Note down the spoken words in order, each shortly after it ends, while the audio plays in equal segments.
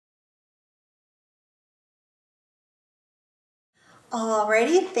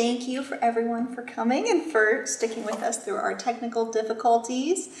Alrighty, thank you for everyone for coming and for sticking with us through our technical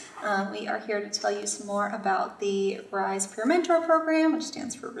difficulties. We are here to tell you some more about the RiSE Peer Mentor Program, which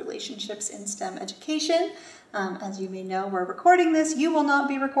stands for Relationships in STEM Education. As you may know, we're recording this. You will not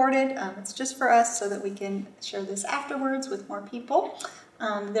be recorded. It's just for us so that we can share this afterwards with more people.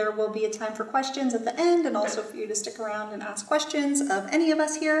 There will be a time for questions at the end and also for you to stick around and ask questions of any of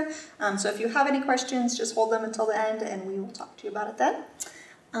us here. So if you have any questions, just hold them until the end and we will talk to you about it then.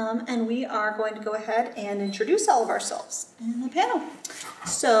 And we are going to go ahead and introduce all of ourselves in the panel.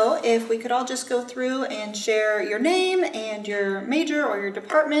 So if we could all just go through and share your name and your major or your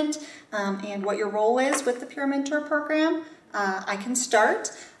department and what your role is with the Peer Mentor Program. I can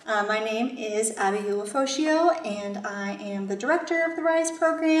start. My name is Ulofoshio, and I am the director of the RiSE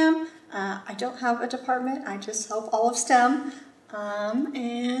program. I don't have a department, I just help all of STEM.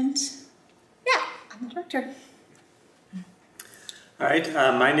 And yeah, I'm the director. All right,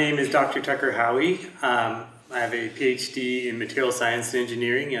 my name is Dr. Tucker Howie. I have a PhD in material science and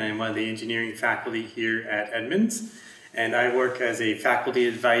engineering, and I'm one of the engineering faculty here at Edmonds. And I work as a faculty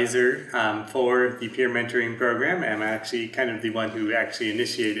advisor for the peer mentoring program. And I'm actually kind of the one who actually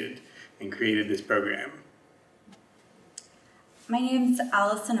initiated and created this program. My name is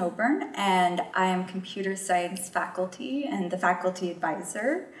Allison Obourn, and I am computer science faculty and the faculty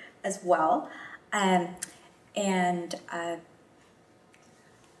advisor as well. Oh,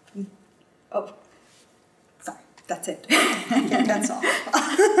 sorry, that's it. Yeah, that's all.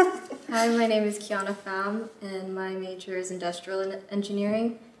 Hi, my name is Kiana Pham, and my major is industrial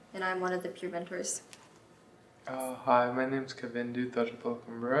engineering, and I'm one of the peer mentors. Hi, my name is Kavindu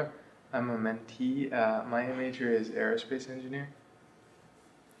Thajapal. I'm a mentee. My major is aerospace engineering.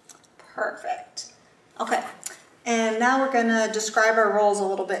 Perfect. Okay, and now we're going to describe our roles a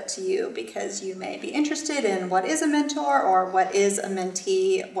little bit to you because you may be interested in what is a mentor or what is a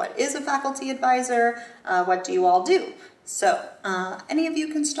mentee, what is a faculty advisor, what do you all do? So any of you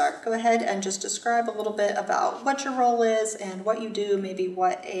can start. Go ahead and just describe a little bit about what your role is and what you do, maybe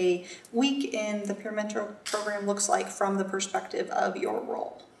what a week in the Peer Mentor Program looks like from the perspective of your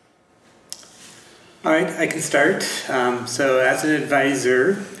role. All right, I can start. So as an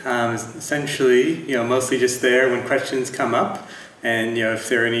advisor, essentially, mostly just there when questions come up, and if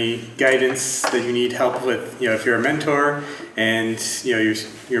there are any guidance that you need help with, if you're a mentor and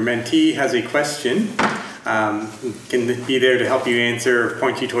your mentee has a question, can be there to help you answer or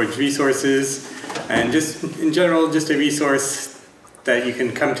point you towards resources, and just in general, just a resource that you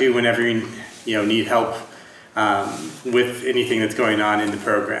can come to whenever you need help with anything that's going on in the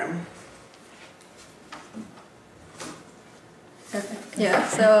program. Yeah,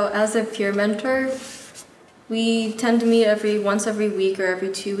 so as a peer mentor, we tend to meet once every week or every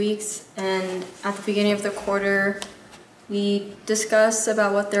 2 weeks, and at the beginning of the quarter, we discuss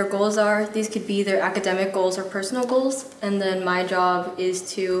about what their goals are. These could be their academic goals or personal goals, and then my job is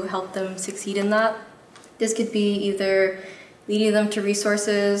to help them succeed in that. This could be either leading them to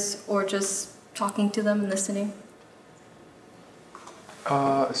resources or just talking to them and listening.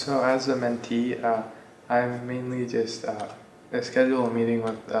 So as a mentee, I mainly just schedule a meeting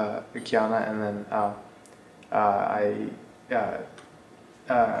with Kiana, and then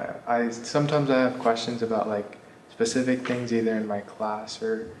sometimes I have questions about like specific things either in my class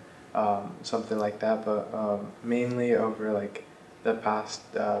or something like that, but mainly over like the past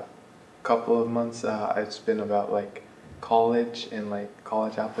couple of months it's been about like college and like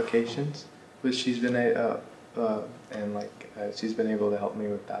college applications, which she's been she's been able to help me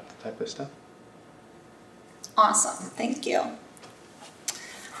with that type of stuff. Awesome, thank you.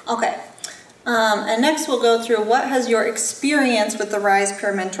 Okay, and next we'll go through what has your experience with the RiSE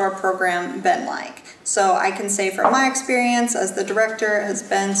Peer Mentor Program been like. So I can say from my experience as the director, it has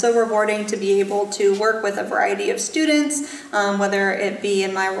been so rewarding to be able to work with a variety of students, whether it be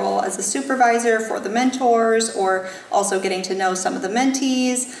in my role as a supervisor for the mentors or also getting to know some of the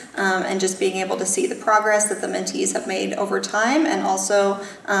mentees and just being able to see the progress that the mentees have made over time, and also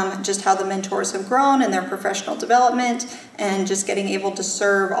just how the mentors have grown in their professional development, and just getting able to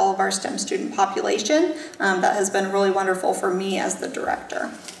serve all of our STEM student population. That has been really wonderful for me as the director.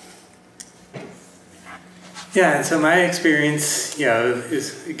 Yeah, and so my experience,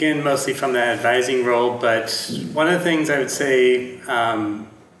 is again mostly from that advising role. But one of the things I would say,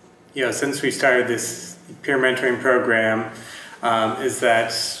 since we started this peer mentoring program, is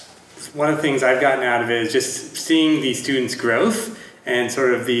that one of the things I've gotten out of it is just seeing the students' growth and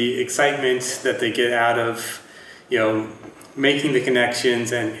sort of the excitement that they get out of, making the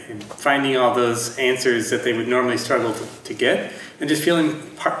connections and finding all those answers that they would normally struggle to get, and just feeling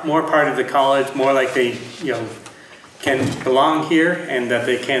more part of the college, more like they can belong here and that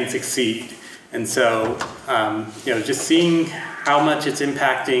they can succeed. And so, just seeing how much it's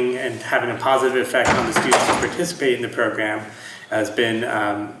impacting and having a positive effect on the students who participate in the program has been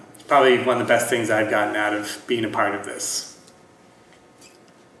probably one of the best things I've gotten out of being a part of this.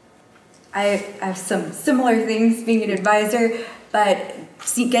 I have some similar things being an advisor, but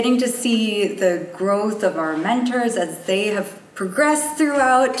getting to see the growth of our mentors as they have progressed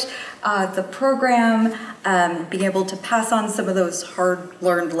throughout the program, being able to pass on some of those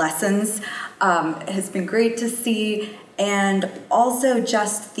hard-learned lessons has been great to see. And also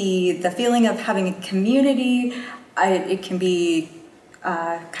just the feeling of having a community. It can be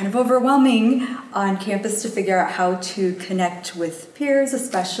kind of overwhelming on campus to figure out how to connect with peers,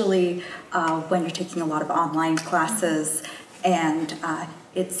 especially when you're taking a lot of online classes. And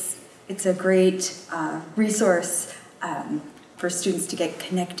it's a great resource for students to get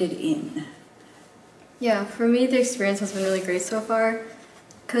connected in. Yeah, for me the experience has been really great so far,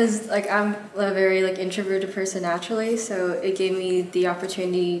 because I'm a very introverted person naturally, so it gave me the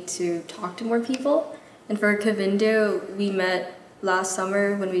opportunity to talk to more people. And for Kavindu, we met last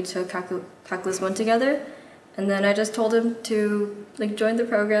summer when we took Calculus 1 together, and then I just told him to join the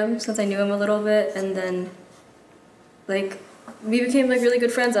program since I knew him a little bit, and then we became really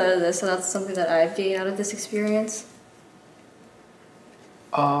good friends out of this, so that's something that I've gained out of this experience.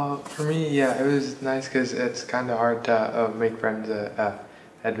 For me, yeah, it was nice because it's kind of hard to make friends at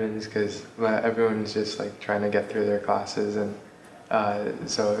Edmonds because everyone's just trying to get through their classes, and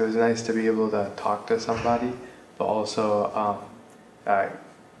so it was nice to be able to talk to somebody, but also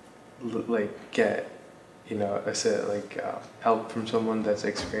get help from someone that's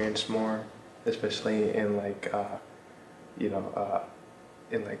experienced more, especially in in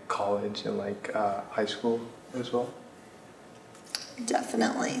college and high school as well.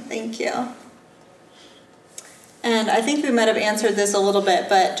 Definitely, thank you. And I think we might have answered this a little bit,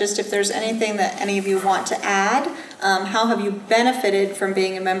 but just if there's anything that any of you want to add, how have you benefited from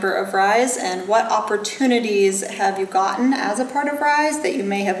being a member of RiSE, and what opportunities have you gotten as a part of RiSE that you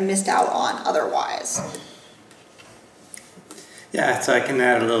may have missed out on otherwise? Yeah, so I can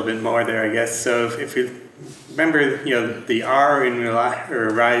add a little bit more there, I guess. So if you remember, the R in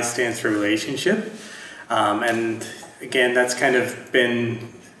RiSE stands for relationship, and again, that's kind of been,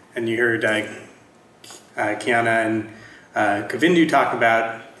 and you heard Kiana and Kavindu talk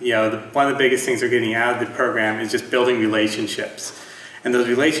about, one of the biggest things we're getting out of the program is just building relationships. And those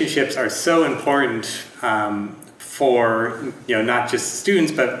relationships are so important for, not just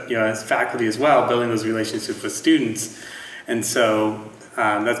students, but, as faculty as well, building those relationships with students. And so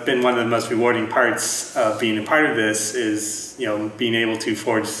that's been one of the most rewarding parts of being a part of this is, being able to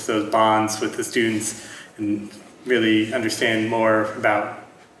forge those bonds with the students and really understand more about,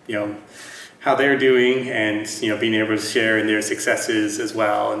 how they're doing, and being able to share in their successes as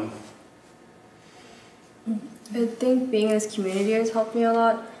well. And I think being in this community has helped me a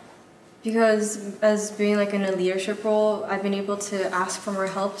lot, because as being in a leadership role, I've been able to ask for more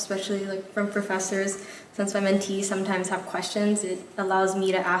help, especially from professors. Since my mentees sometimes have questions, it allows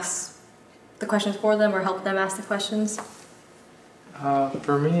me to ask the questions for them or help them ask the questions.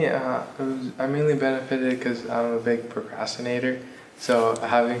 For me, I mainly benefited because I'm a big procrastinator. So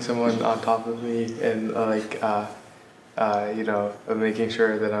having someone on top of me and making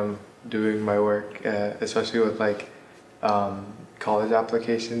sure that I'm doing my work, especially with college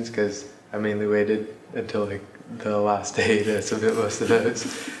applications, because I mainly waited until the last day to submit most of those.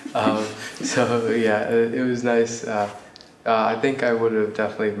 So yeah, it was nice. I think I would have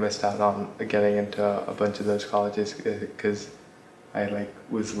definitely missed out on getting into a bunch of those colleges because I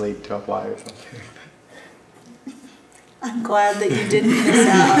was late to apply or something. I'm glad that you didn't miss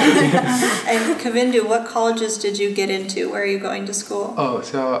out. And Kavindu, what colleges did you get into? Where are you going to school? Oh,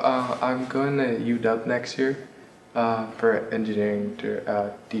 so I'm going to UW next year for engineering to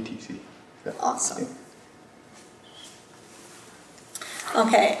DTC. So, awesome. Yeah.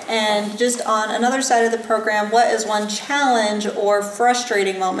 Okay, and just on another side of the program, what is one challenge or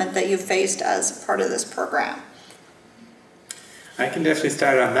frustrating moment that you faced as part of this program? I can definitely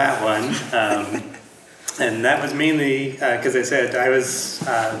start on that one. And that was mainly, because I said I was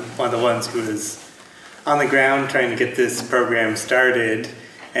one of the ones who was on the ground trying to get this program started.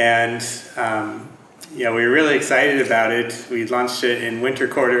 And, we were really excited about it. We launched it in winter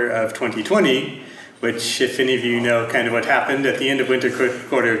quarter of 2020, which, if any of you know kind of what happened at the end of winter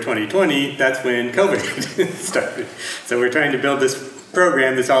quarter of 2020, that's when COVID started. So we're trying to build this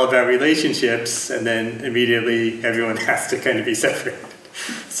program that's all about relationships, and then immediately everyone has to kind of be separated.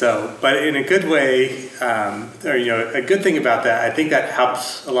 So, but in a good way, or a good thing about that, I think that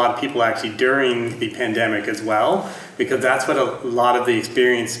helps a lot of people actually during the pandemic as well, because that's what a lot of the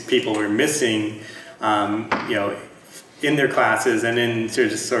experienced people were missing, in their classes and in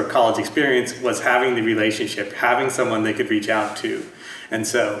sort of college experience, was having the relationship, having someone they could reach out to. And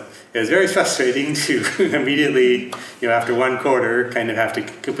so it was very frustrating to immediately, after one quarter, kind of have to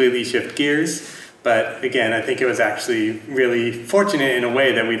completely shift gears. But again, I think it was actually really fortunate in a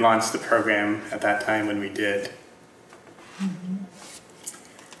way that we launched the program at that time when we did.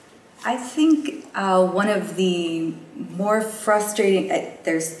 I think one of the more frustrating,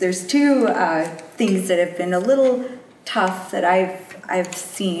 there's two things that have been a little tough that I've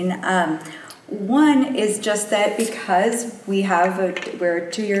seen. One is just that because we're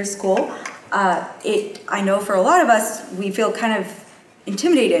a two-year school, I know for a lot of us, we feel kind of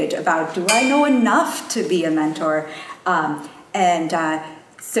intimidated about, do I know enough to be a mentor?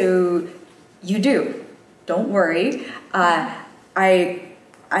 So you do. Don't worry. I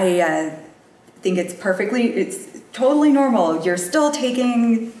think it's totally normal. You're still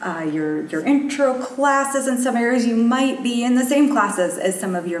taking your intro classes in some areas. You might be in the same classes as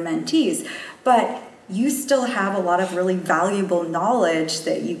some of your mentees, but you still have a lot of really valuable knowledge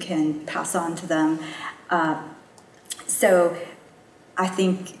that you can pass on to them. So I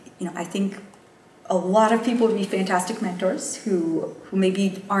think a lot of people would be fantastic mentors who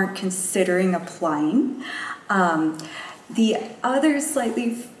maybe aren't considering applying. The other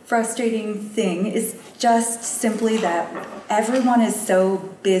slightly frustrating thing is just simply that everyone is so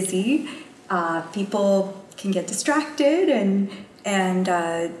busy. People can get distracted,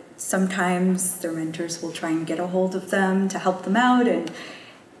 and sometimes their mentors will try and get a hold of them to help them out. And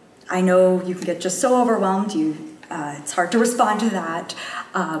I know you can get just so overwhelmed. It's hard to respond to that,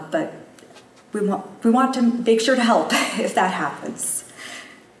 but we want to make sure to help if that happens.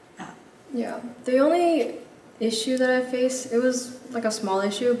 Yeah, the only issue that I faced, it was like a small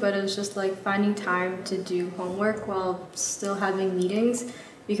issue, but it was just like finding time to do homework while still having meetings,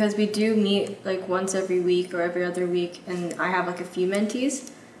 because we do meet like once every week or every other week, and I have like a few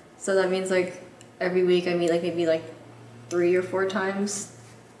mentees, so that means like every week I meet like maybe like 3 or 4 times,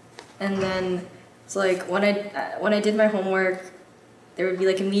 and then it's like when I did my homework, there would be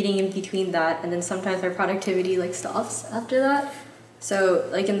like a meeting in between that, and then sometimes my productivity like stops after that. So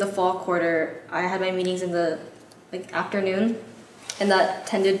like in the fall quarter, I had my meetings in the like afternoon, and that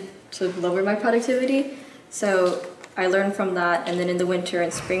tended to lower my productivity. So I learned from that, and then in the winter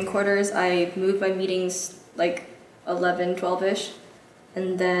and spring quarters, I moved my meetings like 11, 12-ish,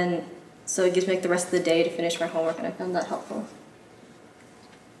 and then so it gives me like the rest of the day to finish my homework, and I found that helpful.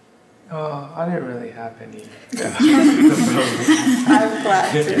 Oh, I didn't really have any. I'm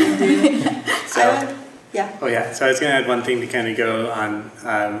glad to do. Yeah. Oh yeah, so I was going to add one thing to kind of go on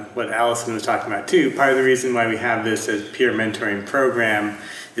what Allison was talking about too. Part of the reason why we have this as peer mentoring program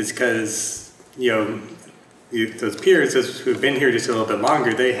is because, those peers who've been here just a little bit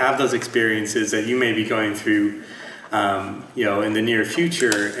longer, they have those experiences that you may be going through, in the near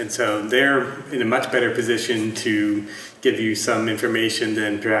future. And so they're in a much better position to give you some information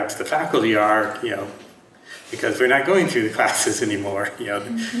than perhaps the faculty are, because we're not going through the classes anymore.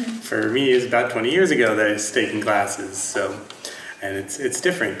 For me, it was about 20 years ago that I was taking classes. So, and it's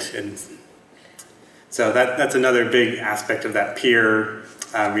different. And so that's another big aspect of that peer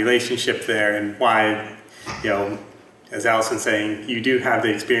relationship there, and why, as Allison's saying, you do have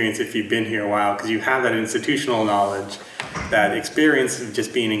the experience if you've been here a while, because you have that institutional knowledge, that experience of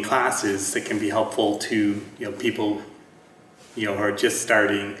just being in classes that can be helpful to people who are just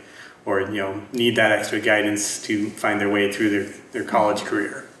starting, or need that extra guidance to find their way through their college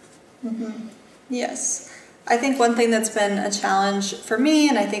career. Mm-hmm. Yes. I think one thing that's been a challenge for me,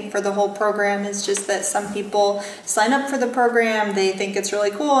 and I think for the whole program, is just that some people sign up for the program, they think it's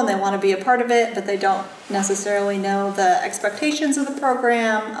really cool and they want to be a part of it, but they don't necessarily know the expectations of the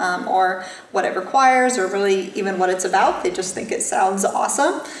program, or what it requires, or really even what it's about. They just think it sounds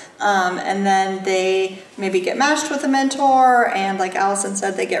awesome. And then they maybe get matched with a mentor, and like Allison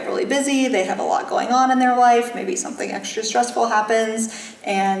said, they get really busy, they have a lot going on in their life, maybe something extra stressful happens,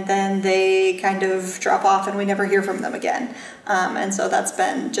 and then they kind of drop off and we never hear from them again. And so that's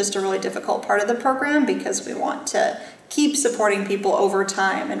been just a really difficult part of the program, because we want to keep supporting people over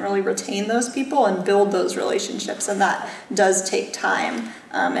time and really retain those people and build those relationships, and that does take time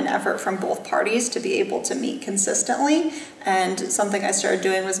and effort from both parties to be able to meet consistently. And something I started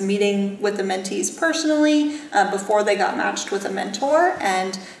doing was meeting with the mentees personally before they got matched with a mentor,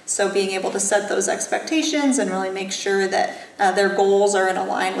 and so being able to set those expectations and really make sure that their goals are in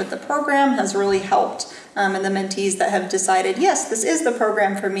line with the program has really helped and the mentees that have decided, yes, this is the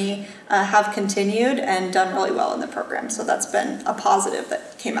program for me, have continued and done really well in the program. So that's been a positive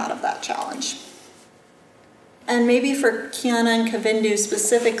that came out of that challenge. And maybe for Kiana and Kavindu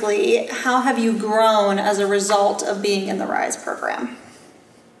specifically, how have you grown as a result of being in the RiSE program?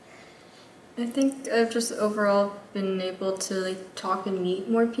 I think I've just overall been able to like talk and meet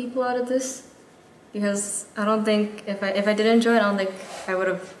more people out of this, because I don't think if I didn't join, I don't think I would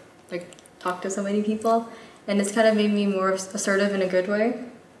have like talked to so many people, and it's kind of made me more assertive in a good way,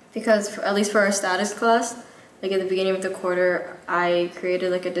 because at least for our status class, like at the beginning of the quarter, I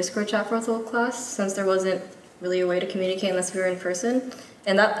created like a Discord chat for the whole class, since there wasn't really a way to communicate unless we were in person,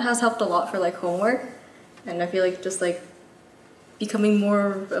 and that has helped a lot for like homework. And I feel like just like becoming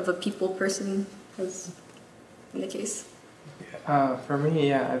more of a people person has been the case. For me,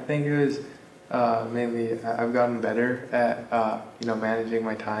 yeah, I think it was mainly I've gotten better at managing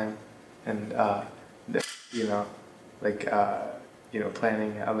my time and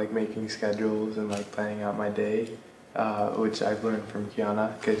planning, like making schedules and like planning out my day, which I've learned from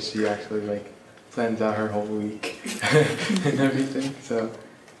Kiana, because she actually like plans out her whole week and everything. So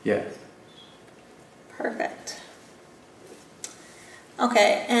yeah. Perfect.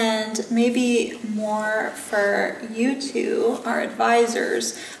 Okay, and maybe more for you two, our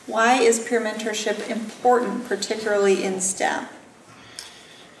advisors, why is peer mentorship important, particularly in STEM?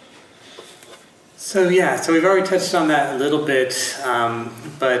 So we've already touched on that a little bit,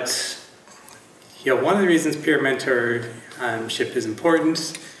 but one of the reasons peer mentorship is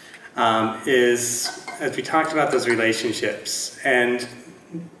important is, as we talked about, those relationships. And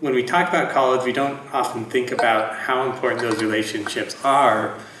when we talk about college, we don't often think about how important those relationships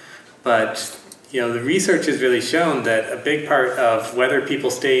are, but the research has really shown that a big part of whether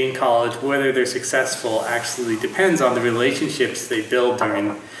people stay in college, whether they're successful, actually depends on the relationships they build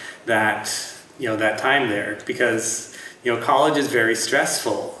during that that time there. Because college is very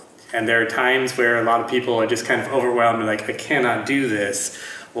stressful, and there are times where a lot of people are just kind of overwhelmed and like, I cannot do this,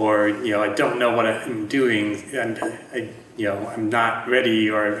 or I don't know what I'm doing, and I'm not ready,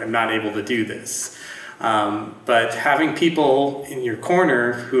 or I'm not able to do this. But having people in your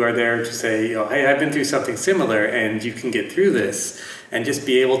corner who are there to say, hey, I've been through something similar and you can get through this, and just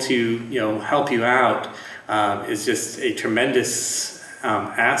be able to help you out, is just a tremendous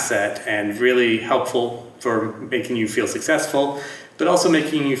asset, and really helpful for making you feel successful, but also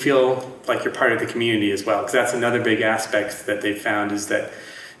making you feel like you're part of the community as well. Because that's another big aspect that they've found, is that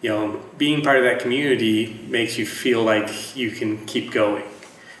being part of that community makes you feel like you can keep going,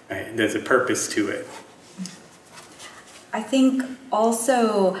 right? There's a purpose to it. I think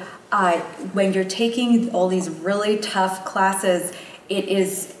also when you're taking all these really tough classes,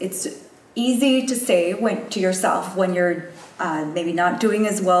 it's easy to say to yourself when you're maybe not doing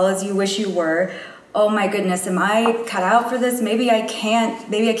as well as you wish you were, oh my goodness, am I cut out for this? Maybe I can't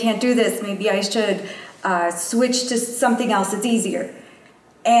do this. Maybe I should switch to something else that's easier.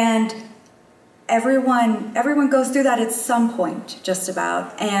 And everyone goes through that at some point, just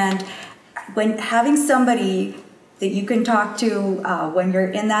about. And when having somebody that you can talk to when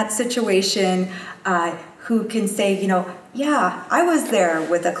you're in that situation, who can say, yeah, I was there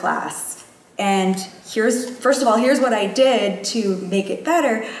with a class, and first of all, here's what I did to make it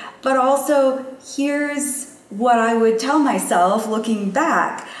better, but also here's what I would tell myself looking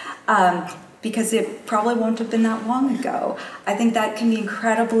back. Because it probably won't have been that long ago. I think that can be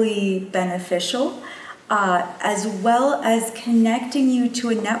incredibly beneficial, as well as connecting you to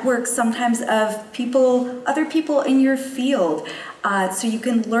a network sometimes of other people in your field, so you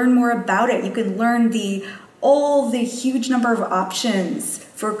can learn more about it. You can learn all the huge number of options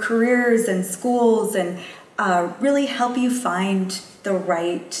for careers and schools, and really help you find the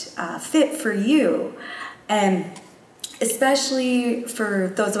right fit for you. And especially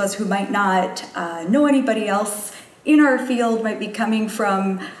for those of us who might not know anybody else in our field, might be coming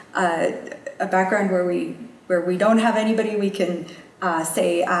from a background where we don't have anybody we can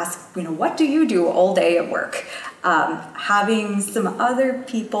ask, what do you do all day at work? Having some other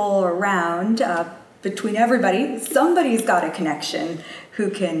people around, between everybody, somebody's got a connection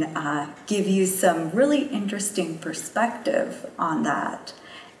who can give you some really interesting perspective on that.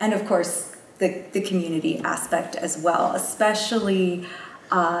 And of course, the community aspect as well, especially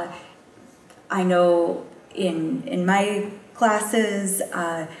I know in my classes,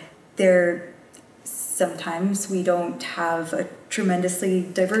 sometimes we don't have a tremendously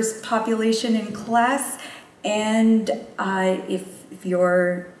diverse population in class, and if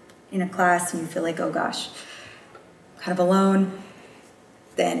you're in a class and you feel like, oh gosh, kind of alone,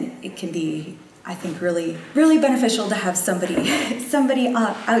 then it can be, I think, really, really beneficial to have somebody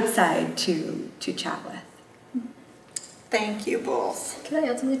outside to chat with. Thank you both. Can I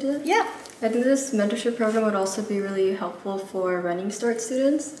add something to that? Yeah. I think this mentorship program would also be really helpful for Running Start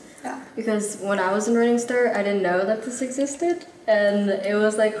students. Yeah. Because when I was in Running Start, I didn't know that this existed, and it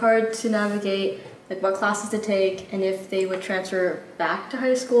was like hard to navigate like what classes to take and if they would transfer back to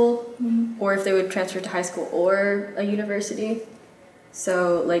high school or if they would transfer to high school or a university.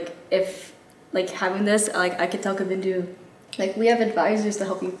 So like if like having this, like I could tell Kabindu, like we have advisors to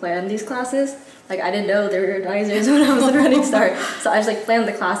help you plan these classes. Like I didn't know there were advisors when I was in Running Start, so I just like planned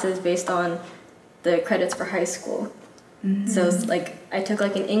the classes based on the credits for high school. So it's like I took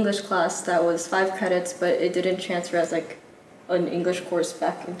like an English class that was 5 credits, but it didn't transfer as like an English course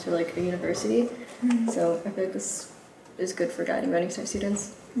back into like a university. So I feel like this is good for guiding Running Start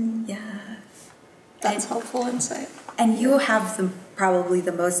students. Yeah. That's helpful insight. And you have probably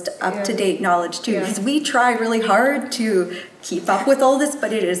the most up-to-date knowledge too, Yeah. because we try really hard to keep up with all this,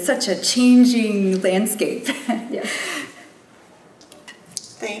 but it is such a changing landscape. Yeah.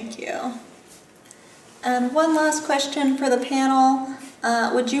 Thank you. And one last question for the panel.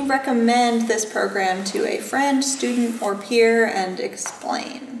 Would you recommend this program to a friend, student, or peer, and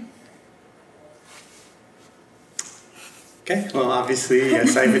explain? Okay, well, obviously,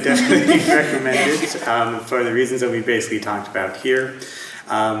 yes, I would definitely recommend it for the reasons that we basically talked about here.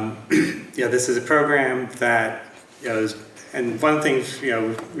 This is a program that, and one of the things,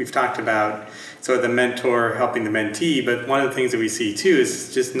 we've talked about sort of the mentor helping the mentee, but one of the things that we see too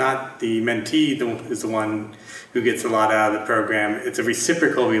is just not the mentee is the one who gets a lot out of the program. It's a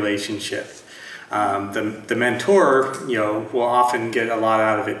reciprocal relationship. The mentor, will often get a lot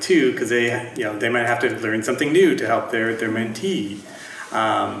out of it too, because they might have to learn something new to help their mentee.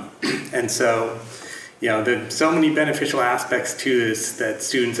 And so, there's so many beneficial aspects to this that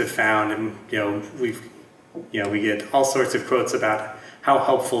students have found, and we get all sorts of quotes about how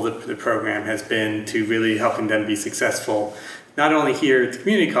helpful the program has been to really helping them be successful, not only here at the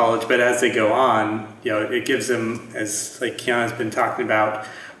community college, but as they go on. It gives them, as like Kiana's been talking about,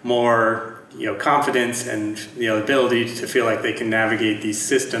 more confidence and ability to feel like they can navigate these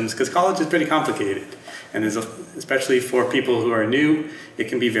systems, because college is pretty complicated, and especially for people who are new, it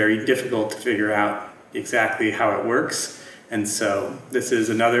can be very difficult to figure out exactly how it works. And so this is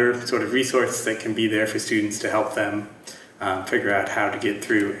another sort of resource that can be there for students to help them figure out how to get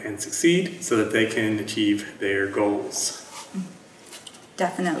through and succeed so that they can achieve their goals.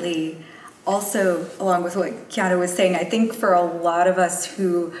 Definitely. Also, along with what Kiana was saying, I think for a lot of us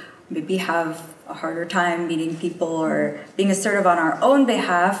who maybe have a harder time meeting people or being assertive on our own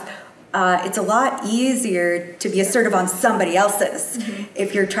behalf, it's a lot easier to be assertive on somebody else's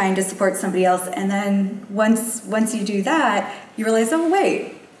if you're trying to support somebody else. And then once you do that, you realize, oh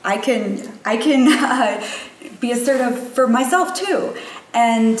wait, I can be assertive for myself too.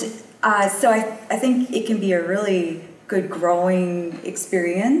 And so I think it can be a really good growing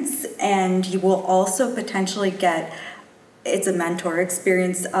experience, and you will also potentially get, it's a mentor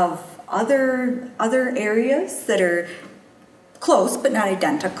experience of other areas that are close but not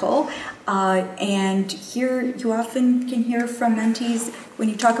identical. And here you often can hear from mentees when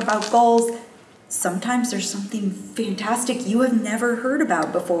you talk about goals, sometimes there's something fantastic you have never heard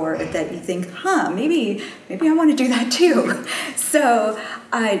about before that you think, maybe I want to do that too. So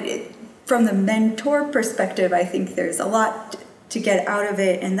from the mentor perspective, I think there's a lot to get out of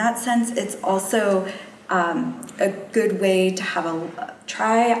it. In that sense, it's also a good way to have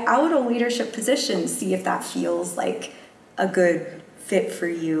try out a leadership position, see if that feels like a good fit for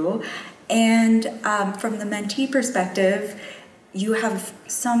you. And from the mentee perspective, you have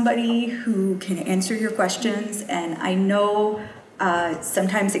somebody who can answer your questions. And I know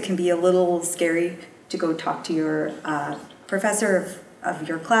sometimes it can be a little scary to go talk to your professor of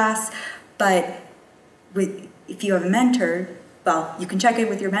your class, but if you have a mentor, well, you can check in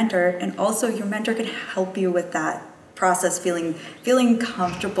with your mentor, and also your mentor can help you with that process, feeling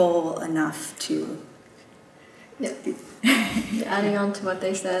comfortable enough to. Yeah. Adding on to what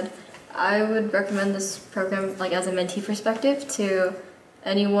they said, I would recommend this program, like as a mentee perspective, to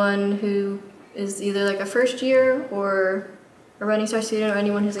anyone who is either like a first year or a Running Start student, or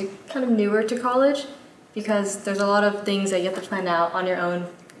anyone who's like kind of newer to college, because there's a lot of things that you have to plan out on your own.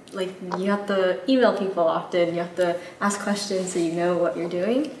 Like you have to email people often, you have to ask questions so you know what you're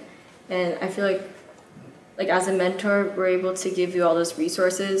doing. And I feel like as a mentor, we're able to give you all those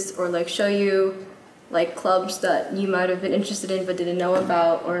resources, or like show you like clubs that you might have been interested in but didn't know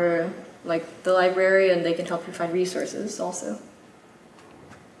about, or like the librarian, they can help you find resources also.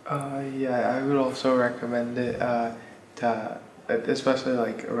 Yeah, I would also recommend it to especially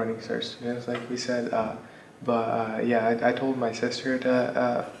like Running Start students, like we said, Yeah, I told my sister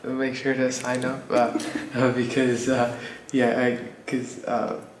to make sure to sign up because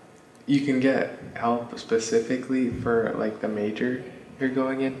you can get help specifically for like the major you're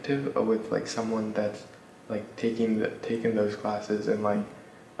going into with like someone that's like taking those classes and like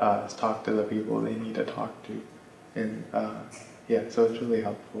talk to the people they need to talk to, and so it's really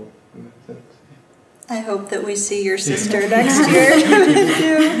helpful in that sense. I hope that we see your sister next year.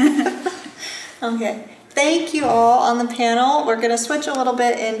 Okay. Thank you all on the panel. We're going to switch a little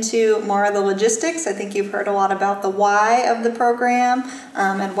bit into more of the logistics. I think you've heard a lot about the why of the program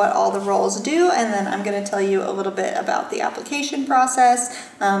and what all the roles do, and then I'm going to tell you a little bit about the application process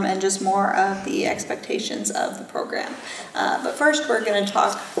and just more of the expectations of the program. But first we're going to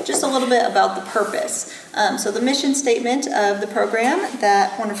talk just a little bit about the purpose. So the mission statement of the program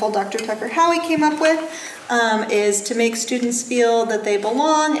that wonderful Dr. Tucker Howie came up with is to make students feel that they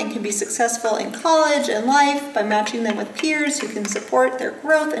belong and can be successful in college and life by matching them with peers who can support their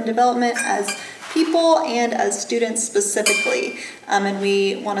growth and development as people and as students specifically. And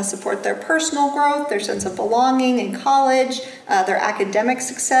we want to support their personal growth, their sense of belonging in college, their academic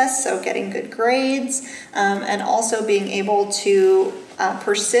success, so getting good grades, and also being able to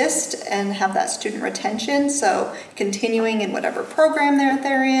persist and have that student retention, so continuing in whatever program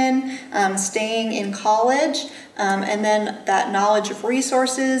they're in, staying in college, and then that knowledge of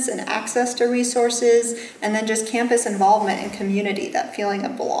resources and access to resources, and then just campus involvement and community, that feeling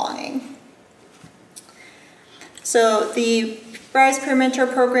of belonging. So the RiSE Peer Mentor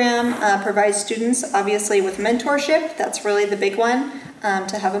program provides students obviously with mentorship. That's really the big one.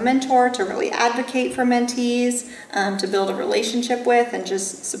 To have a mentor, to really advocate for mentees, to build a relationship with and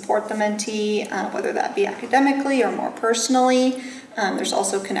just support the mentee, whether that be academically or more personally. There's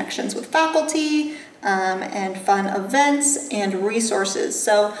also connections with faculty and fun events and resources.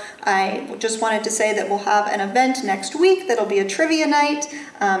 So I just wanted to say that we'll have an event next week that'll be a trivia night.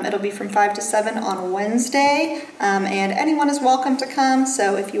 It'll be from 5 to 7 on Wednesday, and anyone is welcome to come.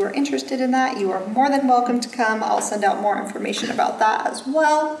 So if you are interested in that, you are more than welcome to come. I'll send out more information about that as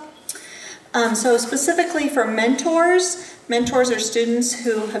well. So specifically for mentors, mentors are students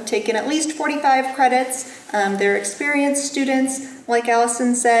who have taken at least 45 credits. They're experienced students. Like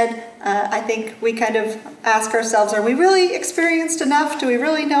Allison said, I think we kind of ask ourselves, are we really experienced enough? Do we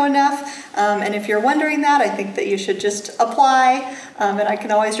really know enough? And if you're wondering that, I think that you should just apply, and I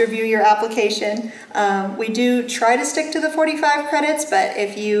can always review your application. We do try to stick to the 45 credits, but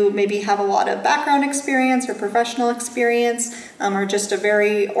if you maybe have a lot of background experience or professional experience, or just a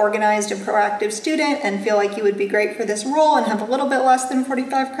very organized and proactive student and feel like you would be great for this role and have a little bit less than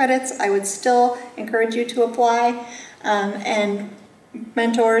 45 credits, I would still encourage you to apply. And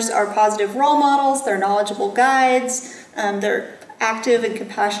mentors are positive role models, they're knowledgeable guides, they're active and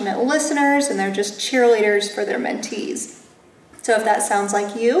compassionate listeners, and they're just cheerleaders for their mentees. So if that sounds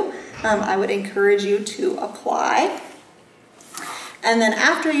like you, I would encourage you to apply. And then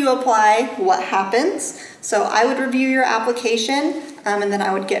after you apply, what happens? So I would review your application, and then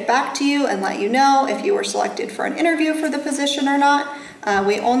I would get back to you and let you know if you were selected for an interview for the position or not.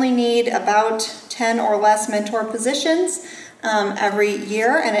 We only need about 10 or less mentor positions every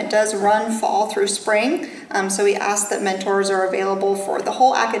year, and it does run fall through spring. So we ask that mentors are available for the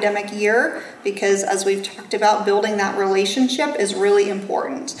whole academic year, because as we've talked about, building that relationship is really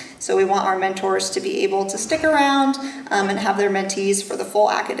important. So we want our mentors to be able to stick around and have their mentees for the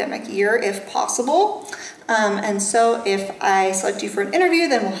full academic year if possible. And so if I select you for an interview,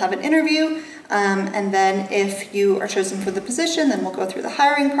 then we'll have an interview. And then if you are chosen for the position, then we'll go through the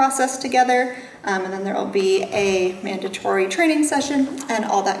hiring process together. And then there will be a mandatory training session and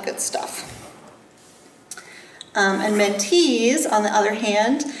all that good stuff. And mentees, on the other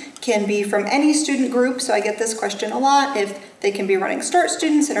hand, can be from any student group. So I get this question a lot, if they can be running START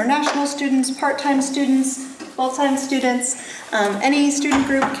students, international students, part-time students, full-time students. Any student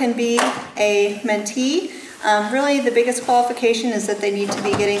group can be a mentee. Really, the biggest qualification is that they need to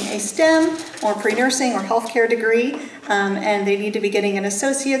be getting a STEM or pre-nursing or healthcare degree, and they need to be getting an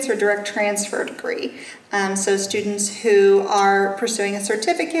associate's or direct transfer degree. So students who are pursuing a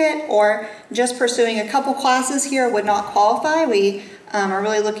certificate or just pursuing a couple classes here would not qualify. We are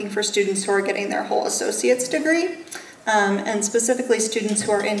really looking for students who are getting their whole associate's degree. And specifically students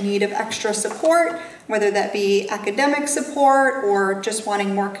who are in need of extra support, whether that be academic support or just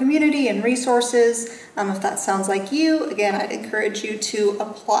wanting more community and resources. If that sounds like you, again, I'd encourage you to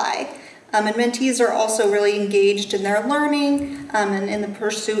apply. And mentees are also really engaged in their learning and in the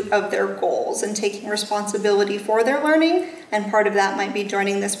pursuit of their goals and taking responsibility for their learning. And part of that might be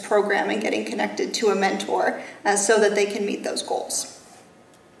joining this program and getting connected to a mentor so that they can meet those goals.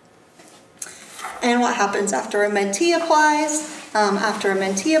 and what happens after a mentee applies. After a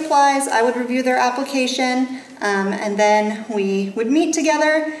mentee applies, I would review their application, and then we would meet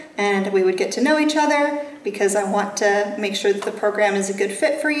together and we would get to know each other, because I want to make sure that the program is a good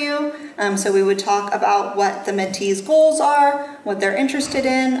fit for you. So we would talk about what the mentee's goals are, what they're interested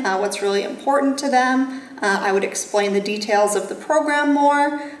in, what's really important to them. I would explain the details of the program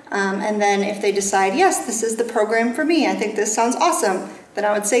more, and then if they decide, yes, this is the program for me, I think this sounds awesome, then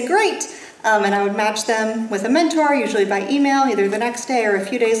I would say great. And I would match them with a mentor, usually by email, either the next day or a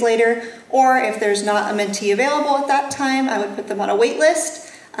few days later, or if there's not a mentee available at that time, I would put them on a wait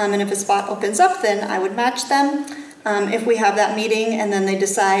list, and if a spot opens up, then I would match them. If we have that meeting and then they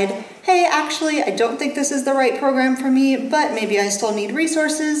decide, hey, actually, I don't think this is the right program for me, but maybe I still need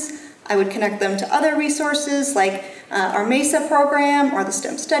resources, I would connect them to other resources like our MESA program or the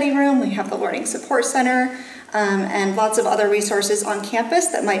STEM Study Room. We have the Learning Support Center, and lots of other resources on campus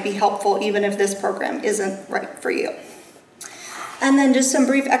that might be helpful even if this program isn't right for you. And then just some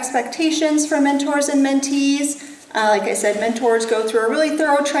brief expectations for mentors and mentees. Like I said, mentors go through a really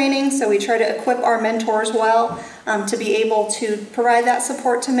thorough training, so we try to equip our mentors well to be able to provide that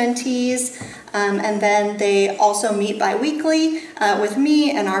support to mentees. And then they also meet bi-weekly with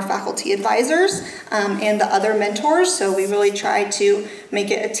me and our faculty advisors and the other mentors. So we really try to make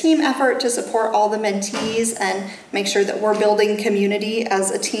it a team effort to support all the mentees and make sure that we're building community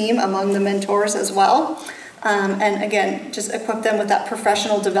as a team among the mentors as well. And again, just equip them with that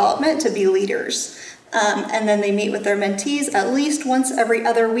professional development to be leaders. And then they meet with their mentees at least once every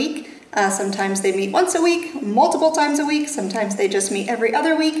other week. Sometimes they meet once a week, multiple times a week. Sometimes they just meet every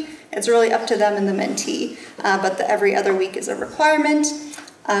other week. It's really up to them and the mentee, but the every other week is a requirement.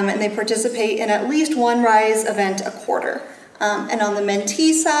 And they participate in at least one RiSE event a quarter. And on the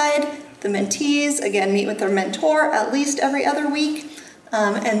mentee side, the mentees, again, meet with their mentor at least every other week.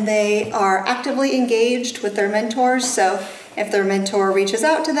 And they are actively engaged with their mentors. So if their mentor reaches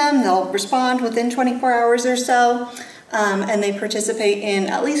out to them, they'll respond within 24 hours or so. And they participate in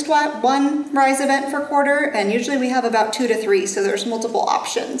at least one RiSE event per quarter, and usually we have about 2 to 3, so there's multiple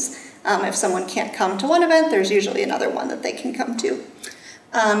options. If someone can't come to one event, there's usually another one that they can come to.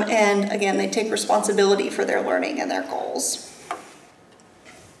 And again, they take responsibility for their learning and their goals.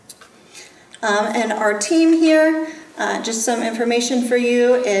 And our team here, just some information for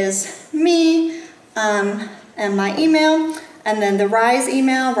you, is me and my email, and then the RiSE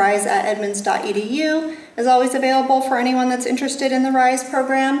email, rise@edmonds.edu, is always available for anyone that's interested in the RiSE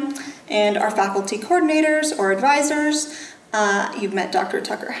program, and our faculty coordinators or advisors. You've met Dr.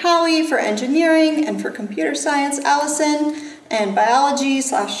 Tucker Howie for engineering, and for computer science, Allison, and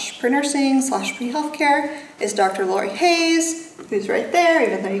biology/pre-nursing/pre-healthcare is Dr. Lori Hayes, who's right there,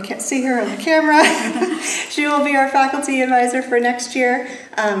 even though you can't see her on the camera. She will be our faculty advisor for next year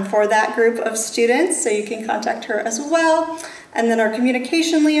for that group of students, so you can contact her as well. And then our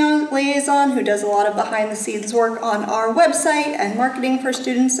communication liaison, who does a lot of behind the scenes work on our website and marketing for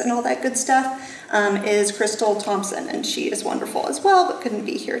students and all that good stuff, is Crystal Thompson, and she is wonderful as well, but couldn't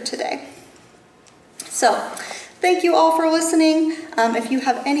be here today. So, thank you all for listening. If you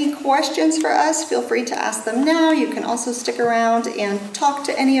have any questions for us, feel free to ask them now. You can also stick around and talk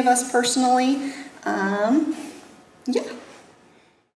to any of us personally. Yeah.